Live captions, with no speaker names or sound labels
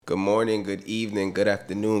Good morning, good evening, good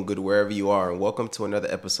afternoon, good wherever you are, and welcome to another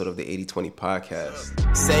episode of the 80/20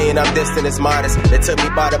 podcast. Saying I'm distant is modest. It took me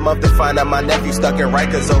about a month to find out my nephew stuck in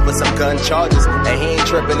Rikers over some gun charges, and he ain't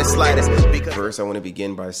tripping the slightest. First, I want to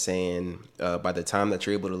begin by saying, by the time that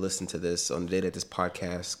you're able to listen to this, on the day that this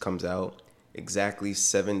podcast comes out, exactly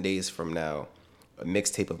 7 days from now, a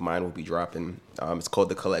mixtape of mine will be dropping. It's called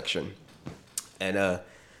The Collection. And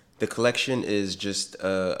The Collection is just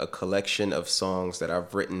a collection of songs that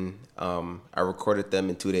I've written. I recorded them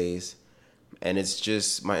in 2 days, and it's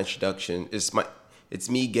just my introduction. It's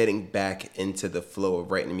me getting back into the flow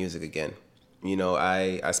of writing music again. You know,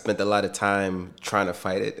 I spent a lot of time trying to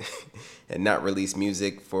fight it and not release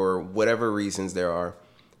music for whatever reasons there are,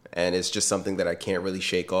 and it's just something that I can't really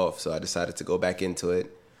shake off. So I decided to go back into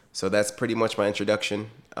it. So that's pretty much my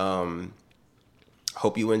introduction.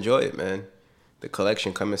 Hope you enjoy it, man. The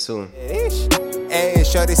Collection coming soon. Hey,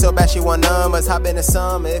 shorty so bad she want numbers. Hop in the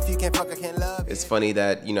summer. If you can't fuck, I can't love you. It's funny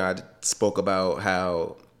that, I spoke about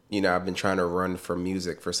how, I've been trying to run from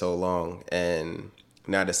music for so long, and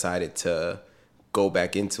now I decided to go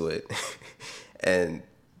back into it. And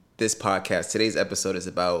this podcast, today's episode is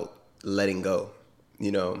about letting go,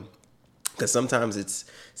 because sometimes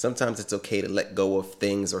it's okay to let go of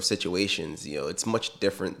things or situations. It's much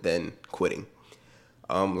different than quitting.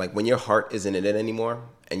 Like when your heart isn't in it anymore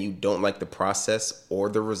and you don't like the process or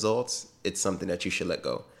the results, it's something that you should let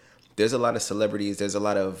go. There's a lot of celebrities, there's a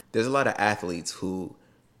lot of athletes who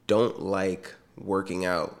don't like working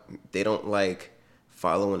out. They don't like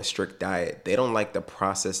following a strict diet. They don't like the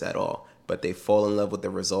process at all, but they fall in love with the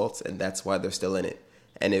results, and that's why they're still in it.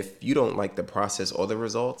 And if you don't like the process or the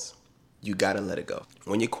results, you gotta let it go.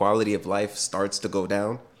 When your quality of life starts to go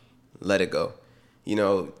down, let it go.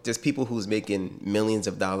 There's people who's making millions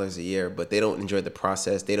of dollars a year, but they don't enjoy the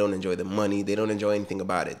process. They don't enjoy the money. They don't enjoy anything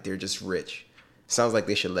about it. They're just rich. Sounds like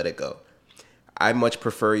they should let it go. I much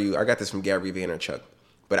prefer I got this from Gary Vaynerchuk,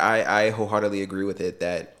 but I wholeheartely agree with it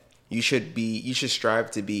that you should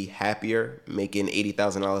strive to be happier making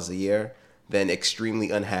 $80,000 a year than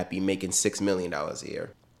extremely unhappy making $6 million a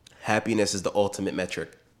year. Happiness is the ultimate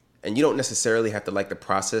metric. And you don't necessarily have to like the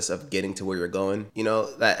process of getting to where you're going.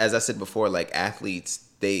 As I said before, like athletes,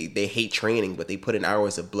 they hate training, but they put in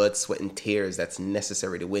hours of blood, sweat, and tears that's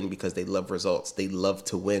necessary to win because they love results. They love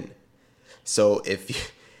to win. So if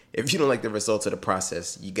you don't like the results of the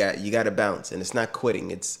process, you got to bounce. And it's not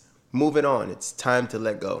quitting. It's moving on. It's time to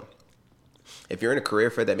let go. If you're in a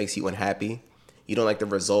career field that makes you unhappy, you don't like the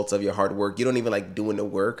results of your hard work, you don't even like doing the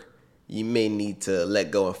work, you may need to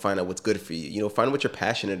let go and find out what's good for you. Find what you're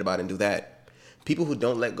passionate about and do that. People who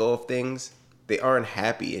don't let go of things, they aren't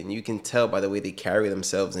happy, and you can tell by the way they carry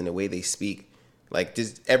themselves and the way they speak. Like,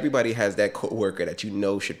 everybody has that coworker that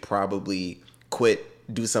should probably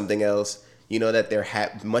quit, do something else. That they're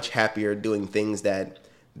much happier doing things that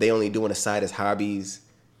they only do on the side as hobbies.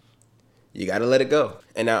 You got to let it go.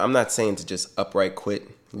 And now I'm not saying to just upright quit,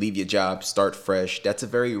 leave your job, start fresh. That's a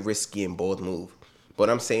very risky and bold move. What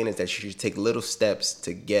I'm saying is that you should take little steps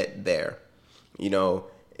to get there.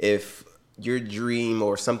 If your dream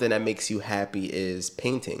or something that makes you happy is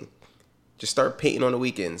painting, just start painting on the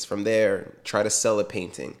weekends. From there, try to sell a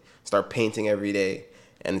painting. Start painting every day,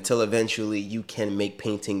 and until eventually you can make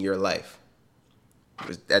painting your life.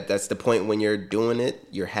 That's the point when you're doing it,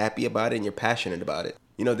 you're happy about it, and you're passionate about it.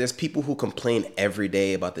 There's people who complain every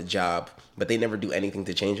day about the job, but they never do anything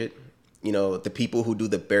to change it. The people who do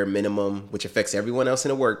the bare minimum, which affects everyone else in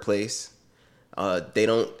the workplace, they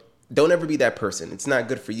don't ever be that person. It's not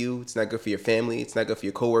good for you. It's not good for your family. It's not good for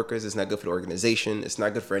your coworkers. It's not good for the organization. It's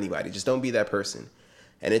not good for anybody. Just don't be that person.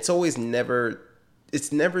 And it's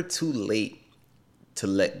never too late to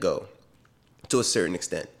let go to a certain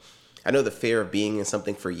extent. I know the fear of being in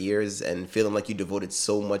something for years and feeling like you devoted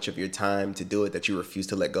so much of your time to do it that you refuse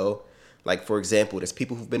to let go. Like, for example, there's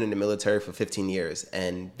people who've been in the military for 15 years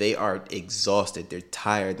and they are exhausted. They're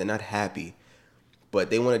tired. They're not happy.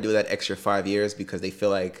 But they want to do that extra 5 years because they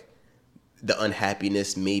feel like the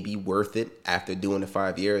unhappiness may be worth it after doing the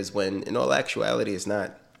 5 years, when in all actuality, it's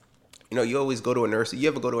not. You always go to a nurse. You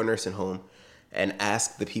ever go to a nursing home and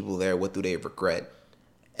ask the people there what do they regret?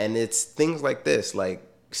 And it's things like this, like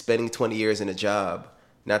spending 20 years in a job,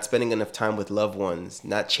 not spending enough time with loved ones,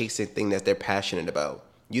 not chasing things that they're passionate about.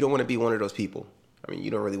 You don't want to be one of those people. I mean, you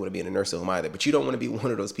don't really want to be in a nursing home either, but you don't want to be one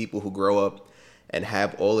of those people who grow up and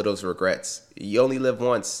have all of those regrets. You only live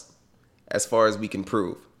once, as far as we can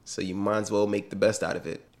prove. So you might as well make the best out of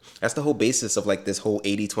it. That's the whole basis of like this whole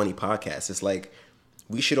 80/20 podcast. It's like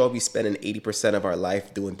we should all be spending 80% of our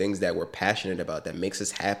life doing things that we're passionate about, that makes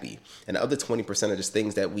us happy. And the other 20% are just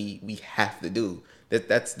things that we have to do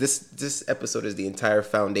This episode is the entire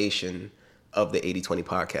foundation of the 80/20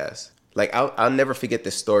 podcast. Like I'll never forget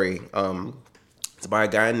this story. It's by a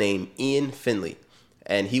guy named Ian Finley,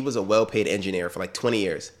 and he was a well-paid engineer for like 20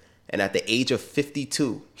 years. And at the age of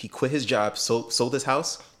 52, he quit his job, sold his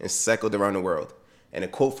house, and cycled around the world. And a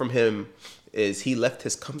quote from him is, he left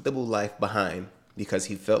his comfortable life behind because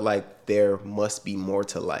he felt like there must be more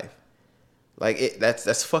to life. Like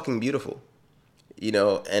that's fucking beautiful. You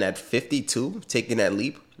know, and at 52, taking that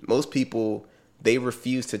leap, most people, they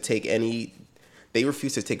refuse to take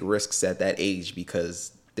risks at that age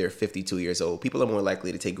because they're 52 years old. People are more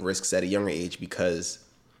likely to take risks at a younger age because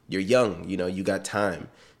you're young, you know, you got time.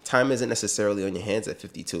 Time isn't necessarily on your hands at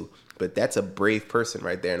 52, but that's a brave person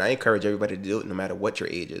right there. And I encourage everybody to do it no matter what your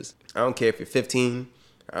age is. I don't care if you're 15.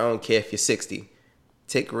 I don't care if you're 60.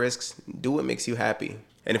 Take risks. Do what makes you happy.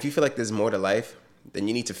 And if you feel like there's more to life, then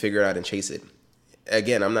you need to figure it out and chase it.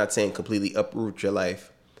 Again, I'm not saying completely uproot your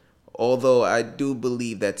life, although I do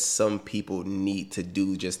believe that some people need to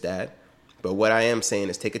do just that. But what I am saying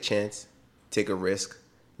is take a chance, take a risk,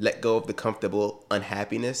 let go of the comfortable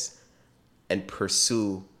unhappiness, and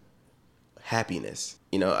pursue happiness.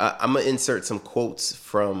 You know, I'm going to insert some quotes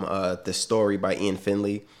from the story by Ian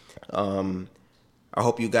Finley. I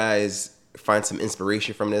hope you guys find some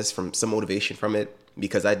inspiration from this, from some motivation from it,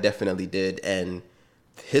 because I definitely did. And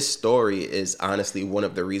his story is honestly one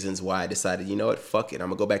of the reasons why I decided, you know what, fuck it, I'm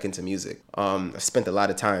gonna go back into music. I spent a lot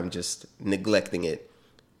of time just neglecting it,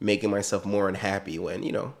 making myself more unhappy when,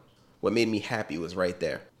 you know, what made me happy was right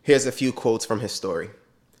there. Here's a few quotes from his story.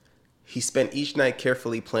 He spent each night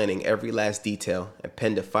carefully planning every last detail and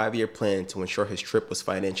penned a 5-year plan to ensure his trip was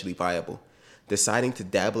financially viable. Deciding to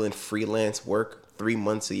dabble in freelance work 3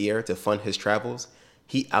 months a year to fund his travels,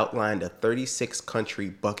 he outlined a 36-country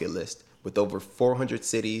bucket list with over 400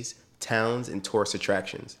 cities, towns, and tourist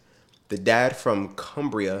attractions. The dad from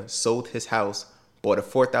Cumbria sold his house, bought a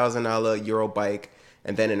 $4,000 Euro bike,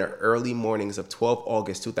 and then in the early mornings of 12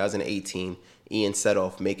 August 2018, Ian set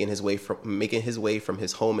off, making his way from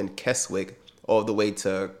his home in Keswick all the way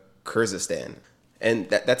to Kyrgyzstan. And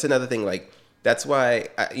that's another thing. Like, that's why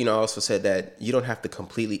I also said that you don't have to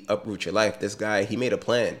completely uproot your life. This guy, he made a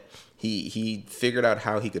plan. He figured out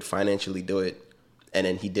how he could financially do it, and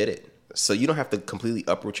then he did it. So you don't have to completely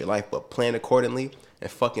uproot your life, but plan accordingly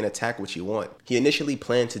and fucking attack what you want. He initially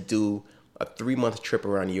planned to do a 3-month trip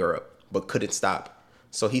around Europe, but couldn't stop.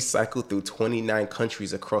 So he cycled through 29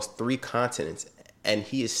 countries across 3 continents, and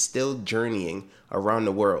he is still journeying around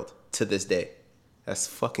the world to this day. That's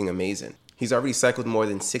fucking amazing. He's already cycled more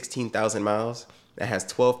than 16,000 miles and has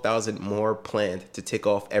 12,000 more planned to tick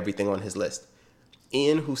off everything on his list.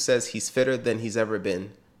 Ian, who says he's fitter than he's ever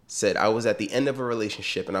been, said, "I was at the end of a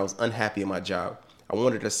relationship and I was unhappy in my job. I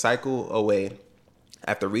wanted to cycle away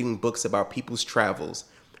after reading books about people's travels,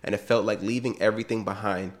 and it felt like leaving everything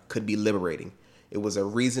behind could be liberating. It was a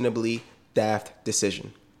reasonably daft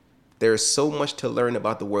decision. There is so much to learn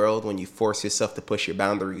about the world when you force yourself to push your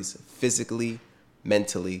boundaries physically,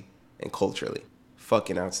 mentally, and culturally."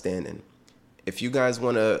 Fucking outstanding. If you guys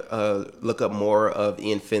want to look up more of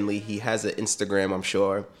Ian Finley, he has an Instagram, I'm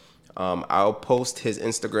sure. I'll post his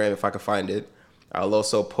Instagram if I can find it. I'll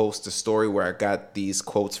also post a story where I got these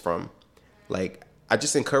quotes from. Like, I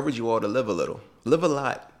just encourage you all to live a little. Live a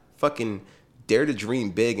lot. Fucking dare to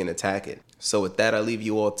dream big and attack it. So with that, I'll leave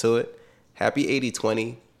you all to it. Happy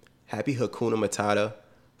 80/20. Happy Hakuna Matata.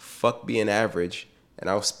 Fuck being average. And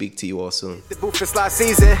I'll speak to you all soon. The booth is last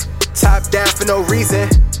season. Top down for no reason.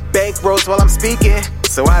 Bank rolls while I'm speaking.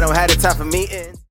 So I don't have the time for meetings.